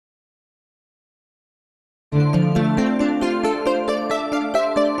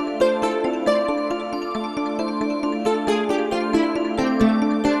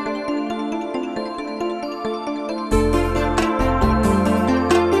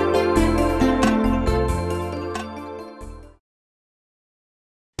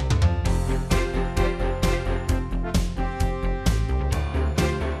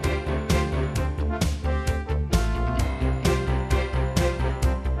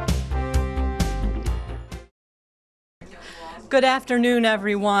Good afternoon,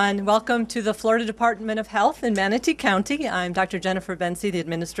 everyone. Welcome to the Florida Department of Health in Manatee County. I'm Dr. Jennifer Bensi, the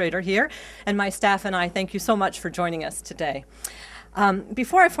administrator here, and my staff and I thank you so much for joining us today.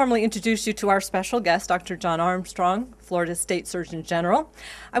 Before I formally introduce you to our special guest, Dr. John Armstrong, Florida State Surgeon General,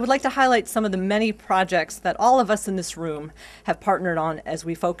 I would like to highlight some of the many projects that all of us in this room have partnered on as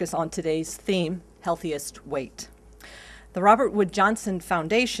we focus on today's theme, Healthiest Weight. The Robert Wood Johnson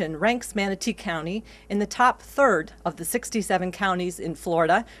Foundation ranks Manatee County in the top third of the 67 counties in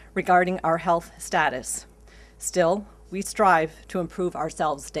Florida regarding our health status. Still, we strive to improve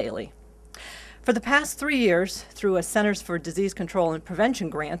ourselves daily. For the past 3 years, through a Centers for Disease Control and Prevention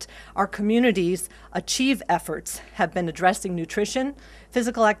grant, our community's Achieve efforts have been addressing nutrition,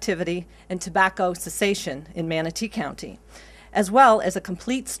 physical activity, and tobacco cessation in Manatee County, as well as a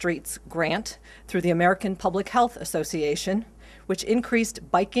Complete Streets grant through the American Public Health Association, which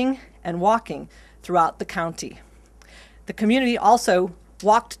increased biking and walking throughout the county. The community also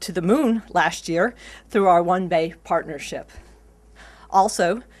walked to the moon last year through our One Bay partnership.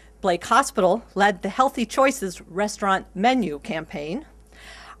 Also, Blake Hospital led the Healthy Choices restaurant menu campaign.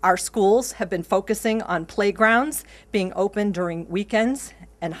 Our schools have been focusing on playgrounds being open during weekends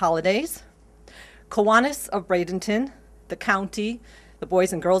and holidays. Kiwanis of Bradenton, the county, the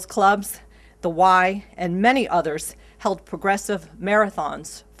Boys and Girls Clubs, the Y, and many others held progressive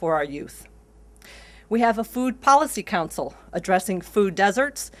marathons for our youth. We have a food policy council addressing food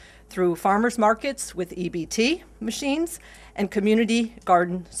deserts through farmers markets with EBT machines and community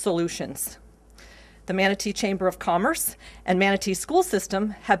garden solutions. The Manatee Chamber of Commerce and Manatee School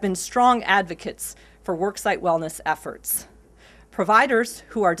System have been strong advocates for worksite wellness efforts. Providers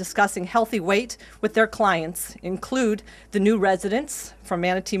who are discussing healthy weight with their clients include the new residents from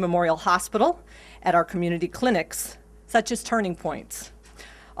Manatee Memorial Hospital at our community clinics, such as Turning Points.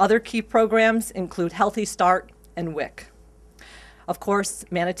 Other key programs include Healthy Start and WIC. Of course,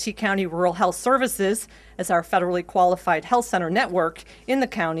 Manatee County Rural Health Services, as our federally qualified health center network in the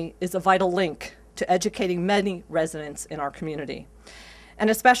county, is a vital link to educating many residents in our community. And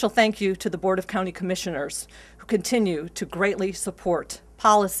a special thank you to the Board of County Commissioners who continue to greatly support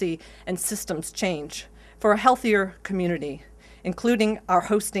policy and systems change for a healthier community, including our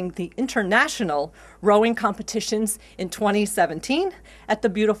hosting the international rowing competitions in 2017 at the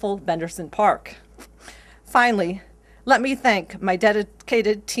beautiful Benderson Park. Finally, let me thank my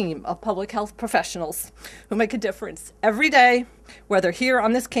dedicated team of public health professionals who make a difference every day, whether here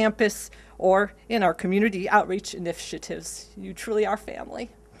on this campus or in our community outreach initiatives. You truly are family.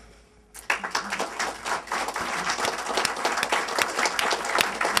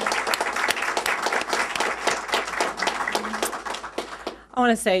 I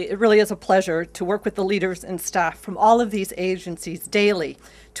want to say it really is a pleasure to work with the leaders and staff from all of these agencies daily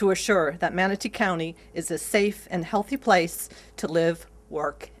to assure that Manatee County is a safe and healthy place to live,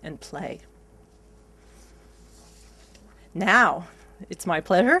 work, and play. Now, it's my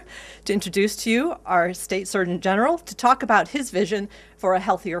pleasure to introduce to you our State Surgeon General to talk about his vision for a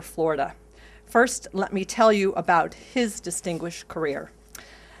healthier Florida. First, let me tell you about his distinguished career.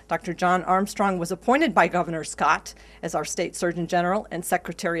 Dr. John Armstrong was appointed by Governor Scott as our State Surgeon General and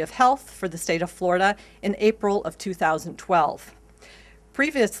Secretary of Health for the state of Florida in April of 2012.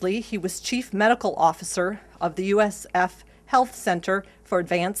 Previously, he was Chief Medical Officer of the USF Health Center for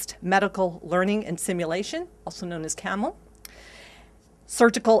Advanced Medical Learning and Simulation, also known as CAML,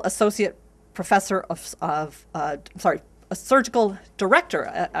 Surgical Associate Professor a Surgical Director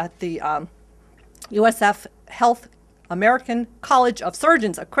at the USF Health American College of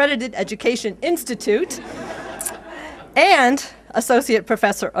Surgeons Accredited Education Institute, and Associate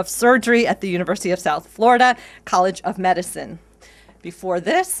Professor of Surgery at the University of South Florida College of Medicine. Before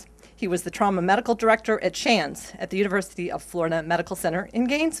this, he was the Trauma Medical Director at Shands at the University of Florida Medical Center in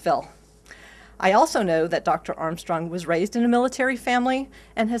Gainesville. I also know that Dr. Armstrong was raised in a military family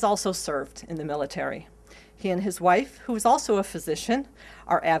and has also served in the military. He and his wife, who is also a physician,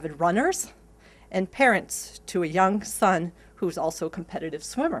 are avid runners and parents to a young son who is also a competitive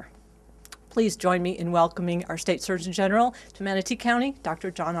swimmer. Please join me in welcoming our State Surgeon General to Manatee County, Dr.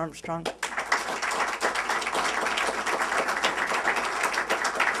 John Armstrong.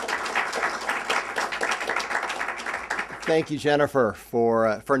 Thank you, Jennifer,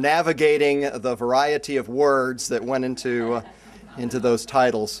 for navigating the variety of words that went into those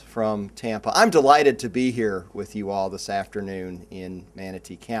titles from Tampa. I'm delighted to be here with you all this afternoon in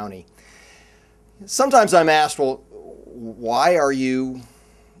Manatee County. Sometimes I'm asked, well, why are you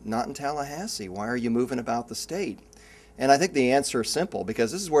not in Tallahassee? Why are you moving about the state? And I think the answer is simple,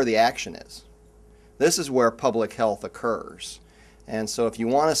 because this is where the action is. This is where public health occurs. And so if you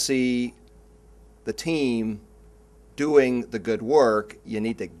want to see the team doing the good work, you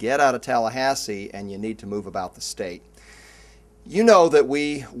need to get out of Tallahassee and you need to move about the state. You know that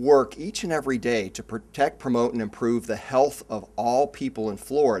we work each and every day to protect, promote, and improve the health of all people in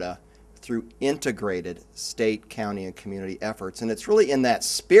Florida through integrated state, county, and community efforts. And it's really in that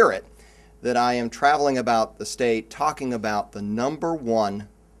spirit that I am traveling about the state talking about the number one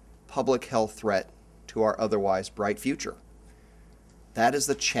public health threat to our otherwise bright future. That is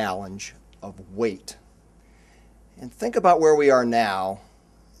the challenge of weight. And think about where we are now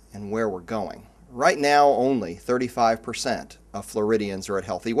and where we're going. Right now, only 35% of Floridians are at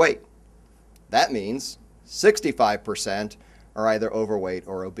healthy weight. That means 65% are either overweight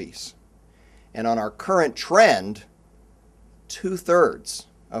or obese. And on our current trend, 2/3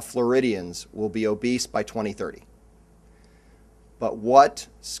 of Floridians will be obese by 2030. But what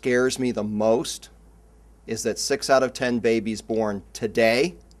scares me the most is that 6 out of 10 babies born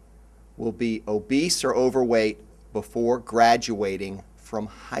today will be obese or overweight before graduating from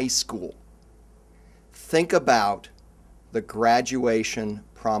high school. Think about the graduation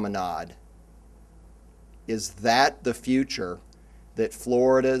promenade. Is that the future that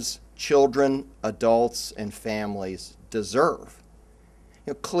Florida's children, adults, and families deserve?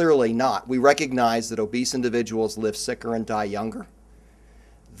 Clearly not. We recognize that obese individuals live sicker and die younger,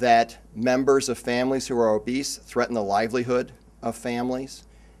 that members of families who are obese threaten the livelihood of families,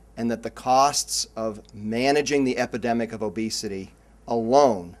 and that the costs of managing the epidemic of obesity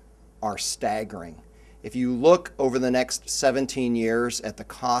alone are staggering. If you look over the next 17 years at the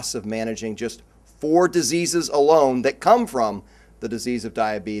costs of managing just 4 diseases alone that come from the disease of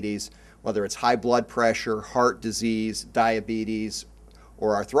diabetes, whether it's high blood pressure, heart disease, diabetes,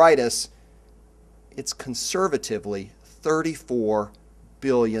 or arthritis, it's conservatively $34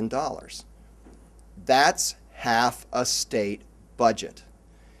 billion. That's half a state budget.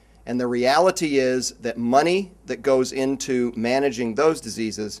 And the reality is that money that goes into managing those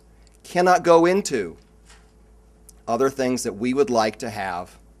diseases cannot go into other things that we would like to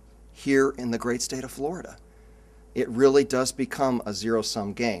have here in the great state of Florida. It really does become a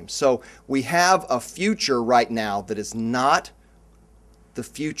zero-sum game. So we have a future right now that is not the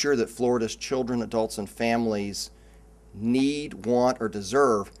future that Florida's children, adults, and families need, want, or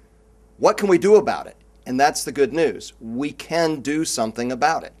deserve. What can we do about it? And that's the good news. We can do something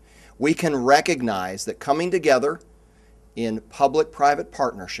about it. We can recognize that coming together in public-private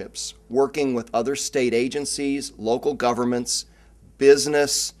partnerships, working with other state agencies, local governments,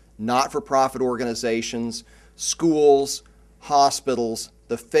 business, not-for-profit organizations, schools, hospitals,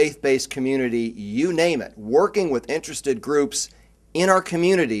 the faith-based community, you name it, working with interested groups in our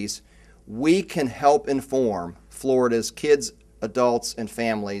communities, we can help inform Florida's kids, adults, and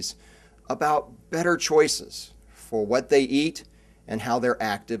families about better choices for what they eat and how they're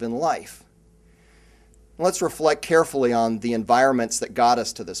active in life. Let's reflect carefully on the environments that got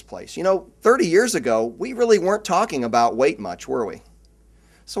us to this place. 30 years ago, we really weren't talking about weight much, were we?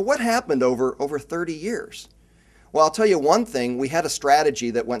 So what happened over 30 years? Well, I'll tell you one thing, we had a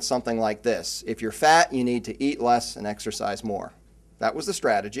strategy that went something like this. If you're fat, you need to eat less and exercise more. That was the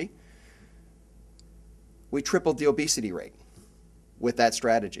strategy. We tripled the obesity rate with that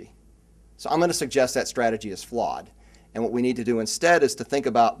strategy. So I'm going to suggest that strategy is flawed. And what we need to do instead is to think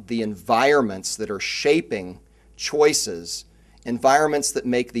about the environments that are shaping choices, environments that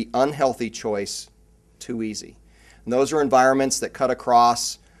make the unhealthy choice too easy. And those are environments that cut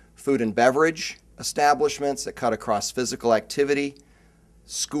across food and beverage establishments, that cut across physical activity,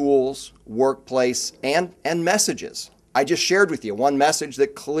 schools, workplace, and messages. I just shared with you one message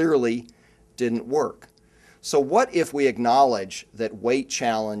that clearly didn't work. So what if we acknowledge that weight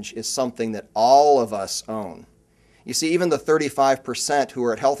challenge is something that all of us own? You see, even the 35% who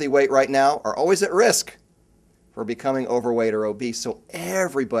are at healthy weight right now are always at risk for becoming overweight or obese, so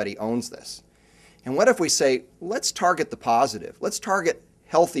everybody owns this. And what if we say, let's target the positive, let's target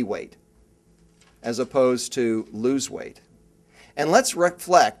healthy weight as opposed to lose weight. And let's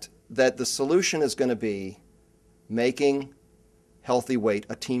reflect that the solution is going to be making healthy weight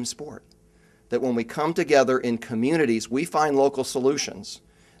a team sport. That when we come together in communities, we find local solutions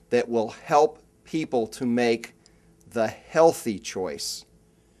that will help people to make the healthy choice,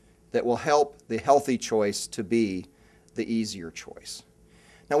 that will help the healthy choice to be the easier choice.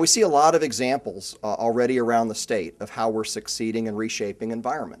 Now, we see a lot of examples already around the state of how we're succeeding in reshaping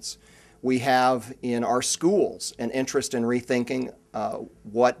environments. We have in our schools an interest in rethinking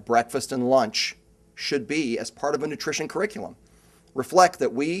what breakfast and lunch should be as part of a nutrition curriculum. Reflect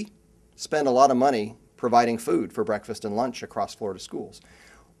that we spend a lot of money providing food for breakfast and lunch across Florida schools.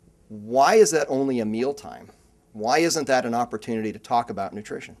 Why is that only a mealtime? Why isn't that an opportunity to talk about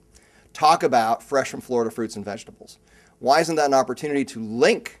nutrition? talk about fresh from Florida fruits and vegetables? Why isn't that an opportunity to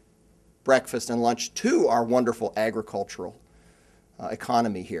link breakfast and lunch to our wonderful agricultural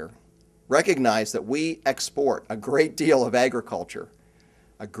economy here? Recognize that we export a great deal of agriculture,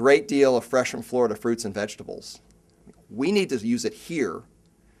 a great deal of fresh from Florida fruits and vegetables. We need to use it here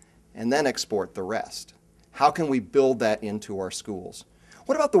and then export the rest. How can we build that into our schools?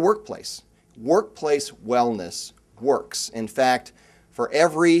 What about the workplace? Workplace wellness works. In fact, for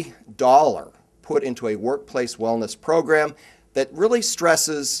every dollar put into a workplace wellness program that really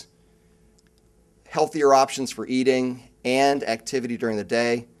stresses healthier options for eating and activity during the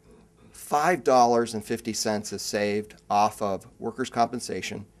day, $5.50 is saved off of workers'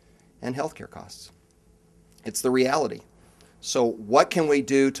 compensation and healthcare costs. It's the reality. So what can we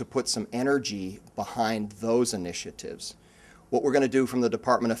do to put some energy behind those initiatives? What we're going to do from the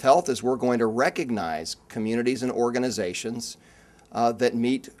Department of Health is we're going to recognize communities and organizations that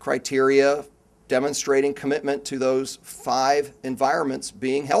meet criteria demonstrating commitment to those 5 environments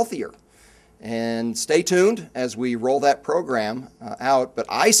being healthier. And stay tuned as we roll that program out. But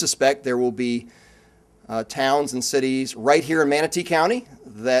I suspect there will be towns and cities right here in Manatee County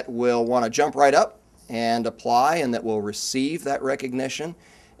that will want to jump right up and apply and that will receive that recognition.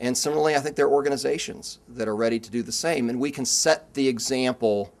 And similarly, I think there are organizations that are ready to do the same. And we can set the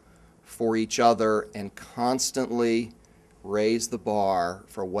example for each other and constantly raise the bar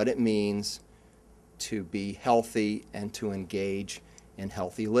for what it means to be healthy and to engage in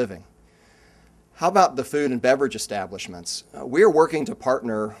healthy living. How about the food and beverage establishments? We are working to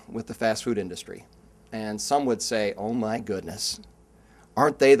partner with the fast food industry. And some would say, oh my goodness,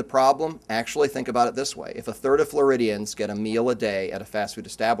 aren't they the problem? Actually, think about it this way. If a third of Floridians get a meal a day at a fast food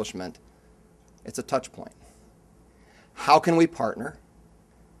establishment, it's a touch point. How can we partner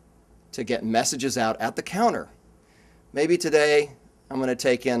to get messages out at the counter? Maybe today I'm going to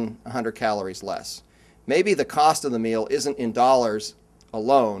take in 100 calories less. Maybe the cost of the meal isn't in dollars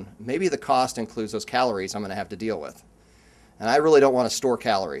alone. Maybe the cost includes those calories I'm going to have to deal with. And I really don't want to store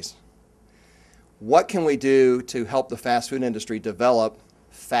calories. What can we do to help the fast food industry develop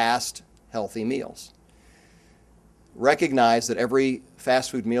fast, healthy meals? Recognize that every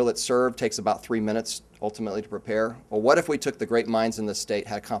fast food meal that's served takes about 3 minutes ultimately to prepare. Well, what if we took the great minds in this state,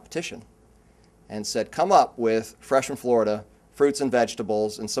 had a competition, and said, come up with fresh from Florida fruits and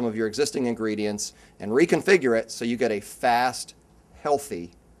vegetables and some of your existing ingredients and reconfigure it so you get a fast,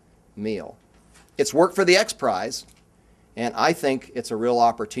 healthy meal. It's work for the X Prize, and I think it's a real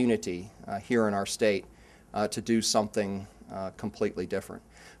opportunity here in our state to do something completely different.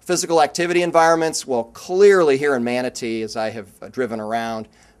 Physical activity environments, well, clearly here in Manatee, as I have driven around,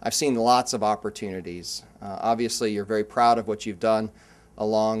 I've seen lots of opportunities. Obviously, you're very proud of what you've done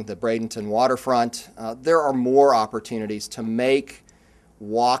along the Bradenton waterfront. There are more opportunities to make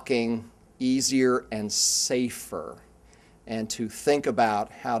walking easier and safer, and to think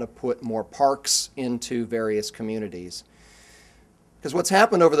about how to put more parks into various communities. Because what's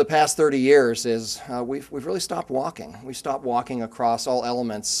happened over the past 30 years is we've really stopped walking. We stopped walking across all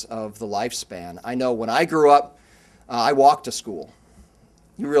elements of the lifespan. I know when I grew up, I walked to school.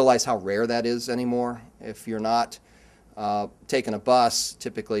 You realize how rare that is anymore. If you're not taking a bus,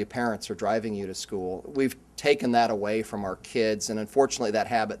 typically parents are driving you to school. We've taken that away from our kids, and unfortunately that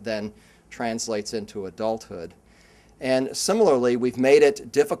habit then translates into adulthood. And similarly, we've made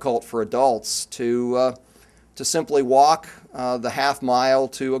it difficult for adults to simply walk the half mile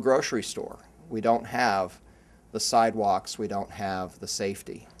to a grocery store. We don't have the sidewalks, we don't have the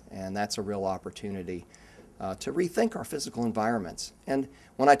safety, and that's a real opportunity to rethink our physical environments. And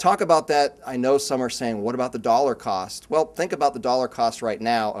when I talk about that, I know some are saying, what about the dollar cost? Well, think about the dollar cost right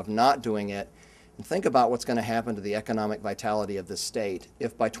now of not doing it, and think about what's going to happen to the economic vitality of this state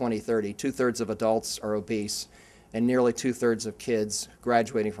if by 2030 2/3 of adults are obese and nearly 2/3 of kids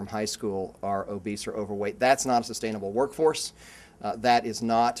graduating from high school are obese or overweight. That's not a sustainable workforce. That is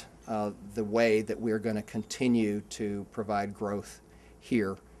not the way that we're going to continue to provide growth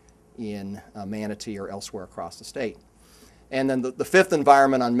here in Manatee or elsewhere across the state. And then the fifth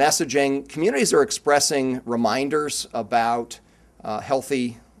environment on messaging, communities are expressing reminders about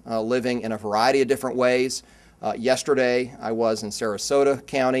healthy living in a variety of different ways. Yesterday I was in Sarasota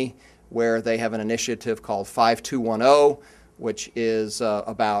County, where they have an initiative called 5210, which is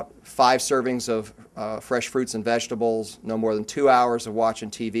about 5 servings of fresh fruits and vegetables, no more than 2 hours of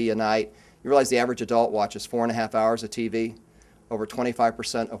watching TV a night. You realize the average adult watches 4.5 hours of TV? Over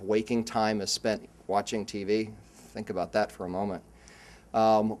 25% of waking time is spent watching TV. Think about that for a moment.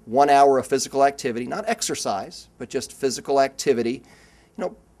 1 hour of physical activity, not exercise, but just physical activity. You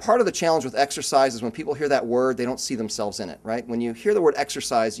know, part of the challenge with exercise is when people hear that word, they don't see themselves in it, right? When you hear the word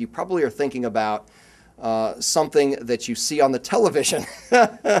exercise, you probably are thinking about something that you see on the television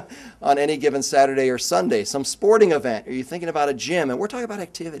on any given Saturday or Sunday, some sporting event, or you're thinking about a gym, and we're talking about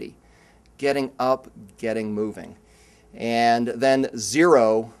activity, getting up, getting moving. And then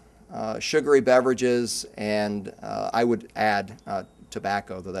zero sugary beverages, and I would add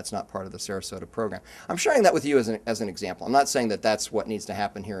tobacco, though that's not part of the Sarasota program. I'm sharing that with you as an example. I'm not saying that that's what needs to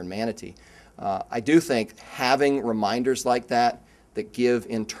happen here in Manatee. I do think having reminders like that give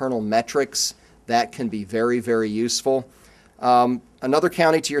internal metrics, that can be very, very useful. Another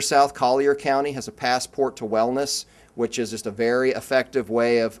county to your south, Collier County, has a passport to wellness, which is just a very effective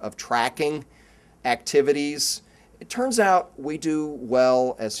way of tracking activities. It turns out we do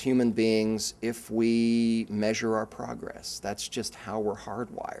well as human beings if we measure our progress. That's just how we're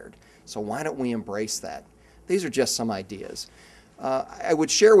hardwired. So why don't we embrace that? These are just some ideas. I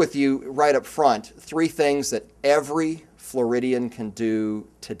would share with you right up front 3 things that every Floridian can do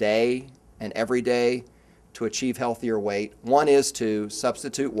today and every day to achieve healthier weight. One is to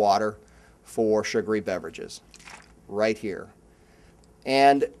substitute water for sugary beverages, right here.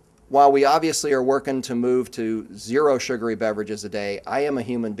 And while we obviously are working to move to 0 sugary beverages a day, I am a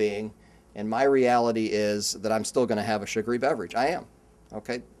human being, and my reality is that I'm still going to have a sugary beverage. I am,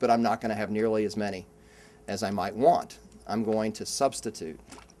 okay? But I'm not going to have nearly as many as I might want. I'm going to substitute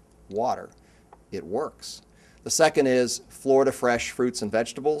water. It works. The second is Florida fresh fruits and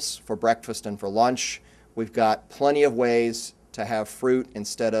vegetables for breakfast and for lunch. We've got plenty of ways to have fruit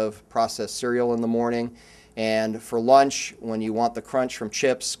instead of processed cereal in the morning. And for lunch, when you want the crunch from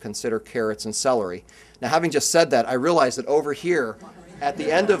chips, consider carrots and celery. Now, having just said that, I realize that over here, at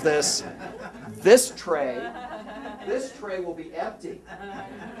the end of this tray will be empty.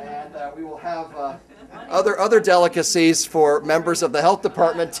 And we will have other delicacies for members of the health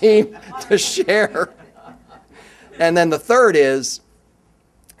department team to share. And then the third is,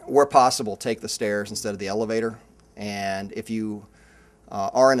 where possible, take the stairs instead of the elevator. And if you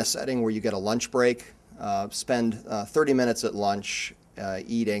are in a setting where you get a lunch break, spend 30 minutes at lunch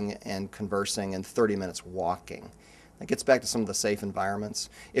eating and conversing and 30 minutes walking. That gets back to some of the safe environments.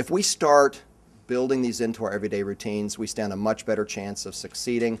 If we start building these into our everyday routines, we stand a much better chance of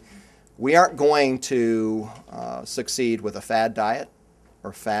succeeding. We aren't going to succeed with a fad diet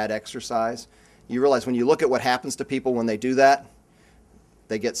or fad exercise. You realize when you look at what happens to people when they do that,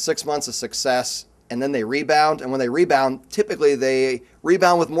 they get 6 months of success and then they rebound. And when they rebound, typically they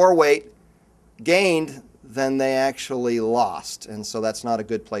rebound with more weight gained than they actually lost. And so that's not a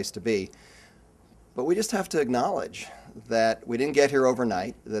good place to be. But we just have to acknowledge that we didn't get here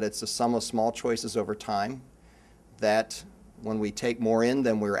overnight, that it's a sum of small choices over time, that when we take more in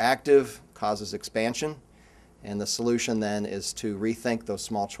than we're active, causes expansion. And the solution then is to rethink those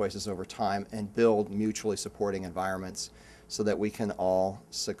small choices over time and build mutually supporting environments so that we can all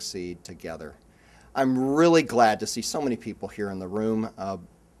succeed together. I'm really glad to see so many people here in the room,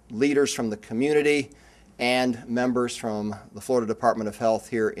 leaders from the community and members from the Florida Department of Health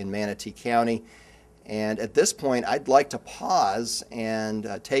here in Manatee County. And at this point, I'd like to pause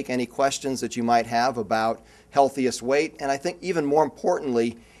and take any questions that you might have about healthiest weight. And I think even more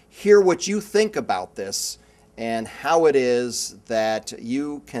importantly, hear what you think about this and how it is that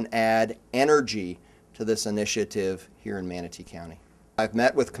you can add energy to this initiative here in Manatee County. I've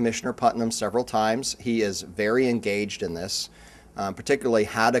met with Commissioner Putnam several times. He is very engaged in this, particularly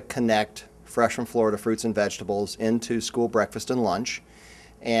how to connect fresh from Florida fruits and vegetables into school breakfast and lunch,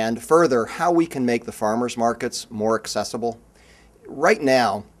 and further, how we can make the farmers markets more accessible. Right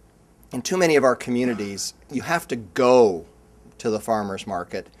now, in too many of our communities, you have to go to the farmers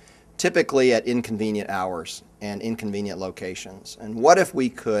market, typically at inconvenient hours and inconvenient locations. And what if we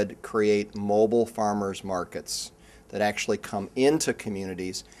could create mobile farmers markets that actually come into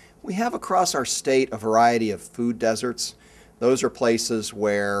communities? We have across our state a variety of food deserts. Those are places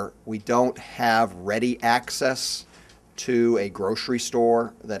where we don't have ready access to a grocery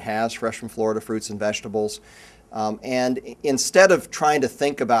store that has fresh from Florida fruits and vegetables. And instead of trying to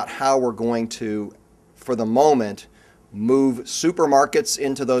think about how we're going to, for the moment, move supermarkets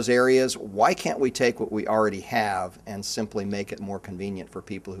into those areas, why can't we take what we already have and simply make it more convenient for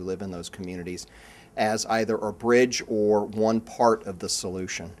people who live in those communities as either a bridge or one part of the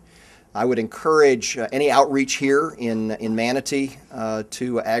solution? I would encourage any outreach here in Manatee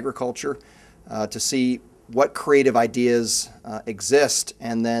to agriculture to see what creative ideas exist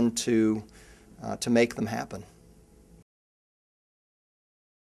and then to make them happen.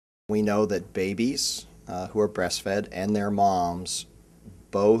 We know that babies who are breastfed and their moms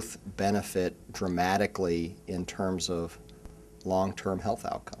both benefit dramatically in terms of long-term health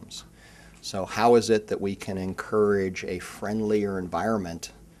outcomes. So how is it that we can encourage a friendlier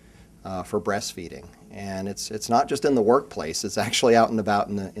environment for breastfeeding? And it's not just in the workplace, it's actually out and about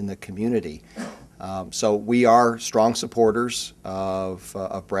in the community. So we are strong supporters of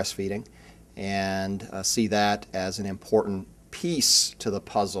breastfeeding and see that as an important piece to the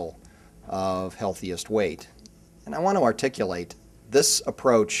puzzle of healthiest weight. And I want to articulate, this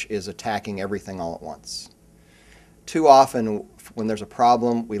approach is attacking everything all at once. Too often when there's a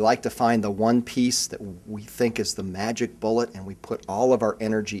problem, we like to find the one piece that we think is the magic bullet, and we put all of our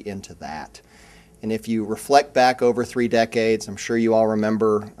energy into that. And if you reflect back over 3 decades, I'm sure you all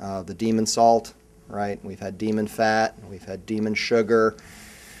remember the demon salt, right? We've had demon fat, we've had demon sugar.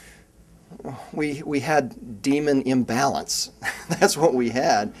 We had demon imbalance. That's what we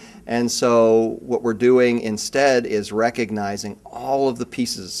had. And so what we're doing instead is recognizing all of the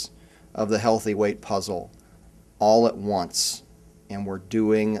pieces of the healthy weight puzzle all at once. And we're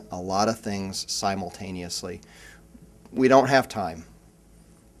doing a lot of things simultaneously. We don't have time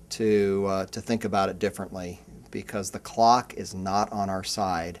to think about it differently because the clock is not on our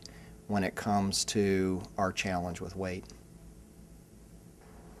side when it comes to our challenge with weight.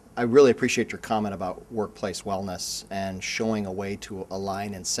 I really appreciate your comment about workplace wellness and showing a way to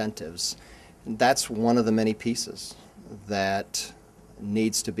align incentives. That's one of the many pieces that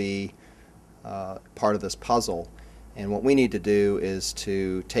needs to be part of this puzzle. And what we need to do is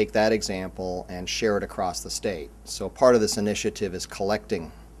to take that example and share it across the state. So part of this initiative is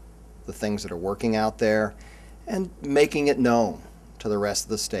collecting the things that are working out there and making it known to the rest of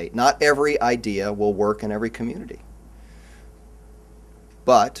the state. Not every idea will work in every community.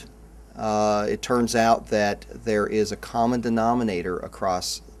 But it turns out that there is a common denominator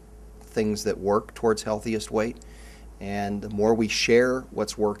across things that work towards healthiest weight. And the more we share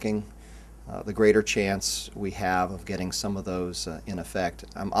what's working, the greater chance we have of getting some of those in effect.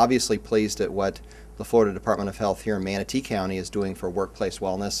 I'm obviously pleased at what the Florida Department of Health here in Manatee County is doing for workplace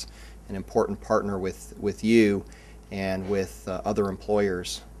wellness, an important partner with you and with other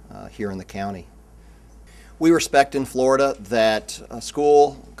employers here in the county. We respect in Florida that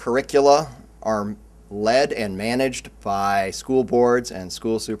school curricula are led and managed by school boards and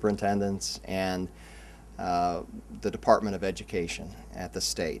school superintendents and the Department of Education at the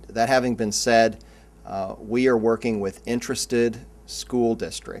state. That having been said, we are working with interested school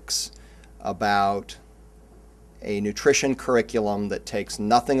districts about a nutrition curriculum that takes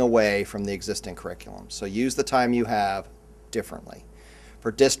nothing away from the existing curriculum. So use the time you have differently.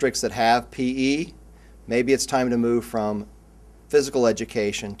 For districts that have PE, maybe it's time to move from physical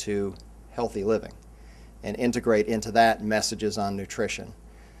education to healthy living and integrate into that messages on nutrition.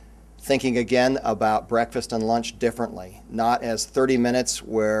 Thinking again about breakfast and lunch differently, not as 30 minutes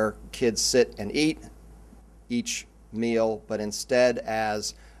where kids sit and eat each meal, but instead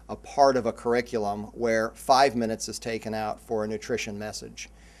as a part of a curriculum where 5 minutes is taken out for a nutrition message.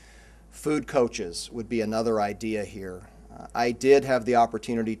 Food coaches would be another idea here. I did have the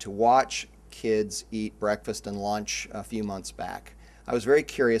opportunity to watch kids eat breakfast and lunch a few months back. I was very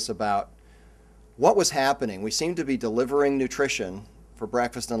curious about what was happening. We seemed to be delivering nutrition for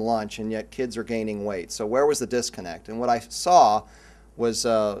breakfast and lunch, and yet kids are gaining weight. So where was the disconnect? And what I saw was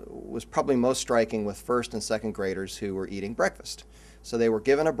probably most striking with first and second graders who were eating breakfast. So they were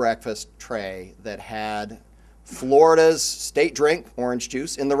given a breakfast tray that had Florida's state drink, orange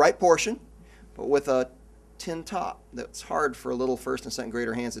juice, in the right portion, but with a tin top that's hard for little first and second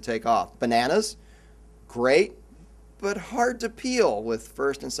grader hands to take off. Bananas, great, but hard to peel with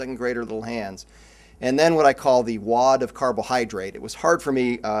first and second grader little hands. And then what I call the wad of carbohydrate. It was hard for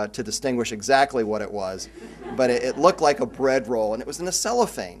me to distinguish exactly what it was, but it looked like a bread roll, and it was in a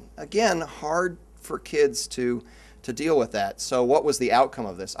cellophane. Again, hard for kids to deal with that. So what was the outcome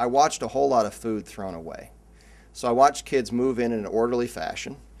of this? I watched a whole lot of food thrown away. So I watched kids move in an orderly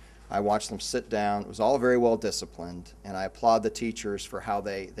fashion. I watched them sit down. It was all very well disciplined, and I applaud the teachers for how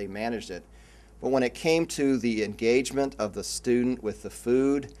they managed it. But when it came to the engagement of the student with the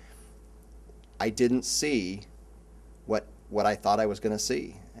food, I didn't see what I thought I was going to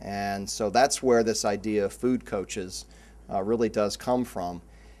see. And so that's where this idea of food coaches really does come from.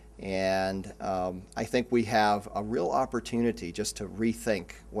 And I think we have a real opportunity just to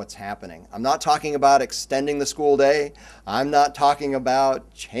rethink what's happening. I'm not talking about extending the school day. I'm not talking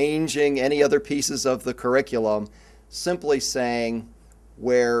about changing any other pieces of the curriculum. Simply saying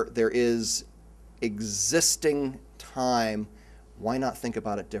where there is existing time, why not think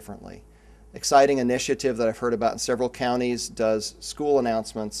about it differently? Exciting initiative that I've heard about in several counties does school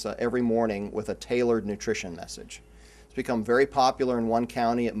announcements every morning with a tailored nutrition message. It's become very popular in one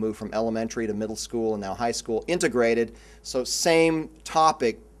county. It moved from elementary to middle school and now high school integrated. So same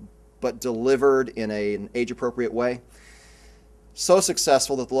topic, but delivered in an age-appropriate way. So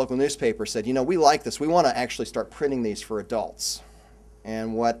successful that the local newspaper said, you know, we like this. We want to actually start printing these for adults.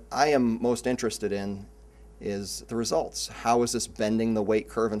 And what I am most interested in is the results. How is this bending the weight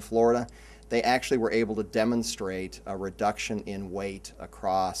curve in Florida? They actually were able to demonstrate a reduction in weight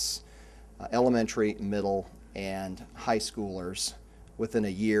across elementary, middle, and high schoolers within a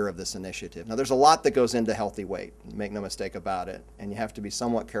year of this initiative. Now, there's a lot that goes into healthy weight, make no mistake about it, and you have to be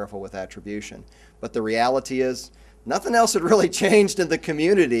somewhat careful with attribution. But the reality is, nothing else had really changed in the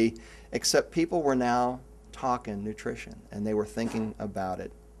community except people were now talking nutrition, and they were thinking about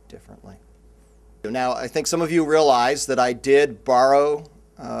it differently. Now, I think some of you realize that I did borrow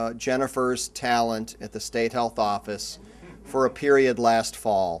Jennifer's talent at the State Health Office for a period last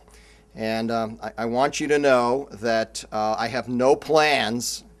fall. And I want you to know that I have no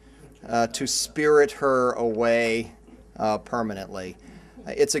plans to spirit her away permanently.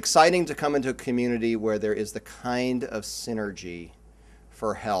 It's exciting to come into a community where there is the kind of synergy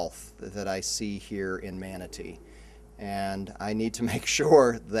for health that I see here in Manatee. And I need to make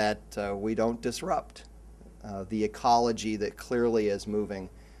sure that we don't disrupt the ecology that clearly is moving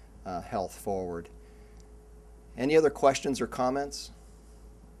health forward. Any other questions or comments?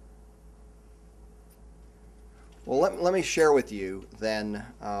 Well, let me share with you then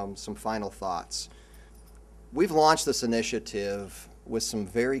some final thoughts. We've launched this initiative with some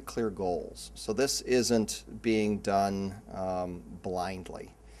very clear goals. So this isn't being done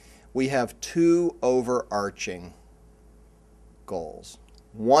blindly. We have two overarching goals.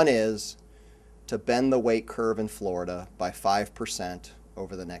 One is to bend the weight curve in Florida by 5%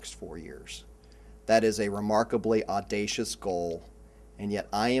 over the next 4 years. That is a remarkably audacious goal, and yet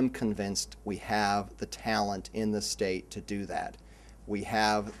I am convinced we have the talent in the state to do that. We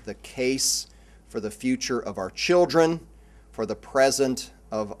have the case for the future of our children, for the present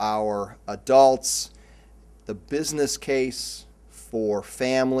of our adults, the business case for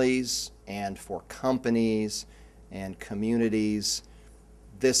families and for companies and communities.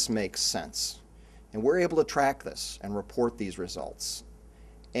 This makes sense. And we're able to track this and report these results.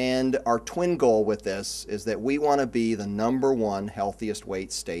 And our twin goal with this is that we want to be the #1 healthiest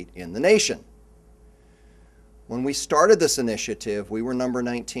weight state in the nation. When we started this initiative, we were number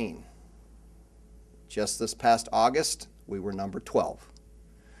 19. Just this past August, we were number 12.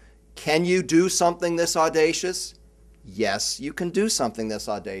 Can you do something this audacious? Yes, you can do something this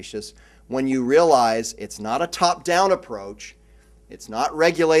audacious when you realize it's not a top-down approach, it's not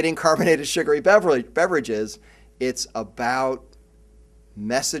regulating carbonated sugary beverages, it's about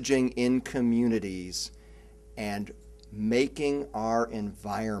messaging in communities and making our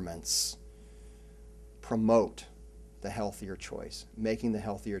environments promote the healthier choice, making the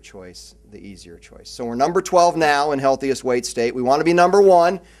healthier choice the easier choice. So we're number 12 now in healthiest weight state. We want to be number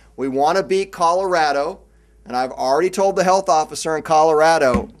 1. We want to beat Colorado, and I've already told the health officer in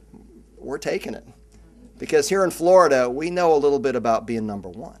Colorado, we're taking it. Because here in Florida, we know a little bit about being number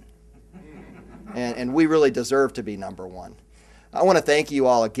 1. And we really deserve to be number 1. I want to thank you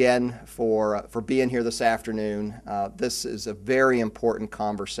all again for being here this afternoon. This is a very important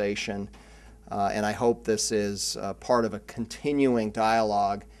conversation, and I hope this is part of a continuing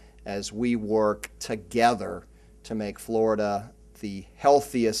dialogue as we work together to make Florida the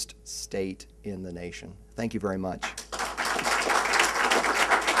healthiest state in the nation. Thank you very much.